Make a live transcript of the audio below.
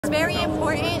It's very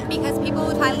important because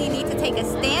people highly need to take a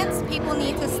stance. People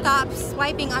need to stop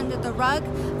swiping under the rug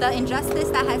the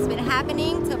injustice that has been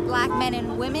happening to black men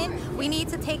and women. We need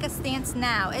to take a stance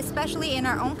now, especially in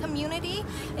our own community.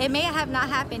 It may have not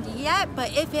happened yet,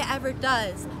 but if it ever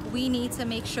does, we need to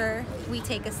make sure we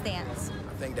take a stance.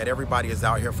 I think that everybody is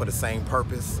out here for the same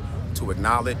purpose, to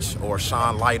acknowledge or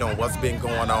shine light on what's been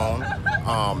going on.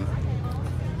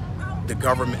 The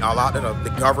government, a lot of the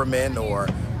government or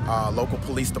local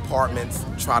police departments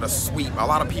try to sweep, a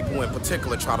lot of people in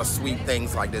particular try to sweep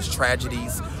things like this,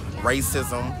 tragedies,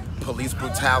 racism, police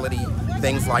brutality,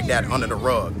 things like that under the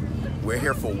rug. We're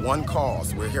here for one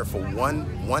cause, we're here for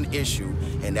one issue,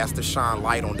 and that's to shine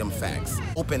light on them facts.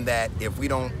 Hoping that if we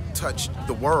don't touch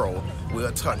the world,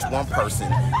 we'll touch one person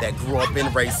that grew up in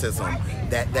racism,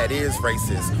 that is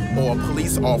racist, or a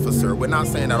police officer. We're not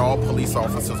saying that all police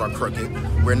officers are crooked.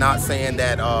 We're not saying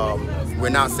that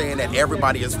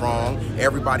everybody is wrong,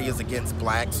 everybody is against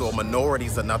blacks or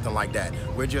minorities or nothing like that.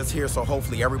 We're just here so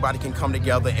hopefully everybody can come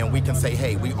together and we can say,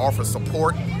 hey, we offer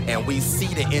support and we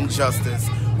see the injustice,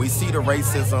 we see the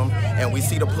racism, and we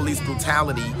see the police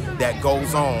brutality that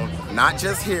goes on, not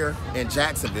just here in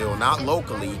Jacksonville, not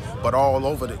locally, but all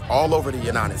over the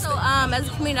United States. So as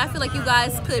a community, I feel like you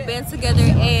guys could band together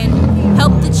and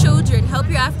help the children, help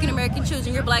your African American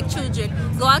children, your black children.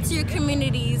 Go out to your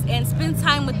communities and spend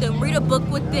time with them, read a book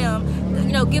with them,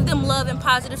 you know, give them love and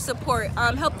positive support,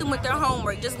 help them with their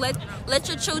homework. Just let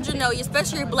your children know,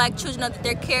 especially your black children, know that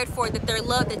they're cared for, that they're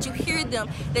loved, that you hear them,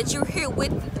 that you're here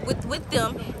with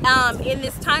them in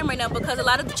this time right now, because a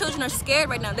lot of the children are scared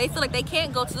right now. They feel like they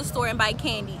can't go to the store and buy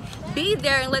candy. Be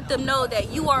there and let them know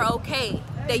that you are okay,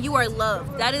 that you are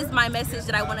loved. That is my message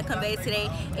that I want to convey today.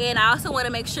 And I also want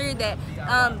to make sure that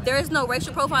there is no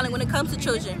racial profiling when it comes to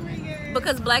children,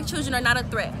 because black children are not a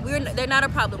threat. They're not a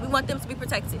problem. We want them to be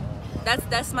protected.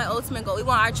 That's my ultimate goal. We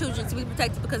want our children to be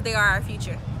protected because they are our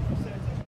future.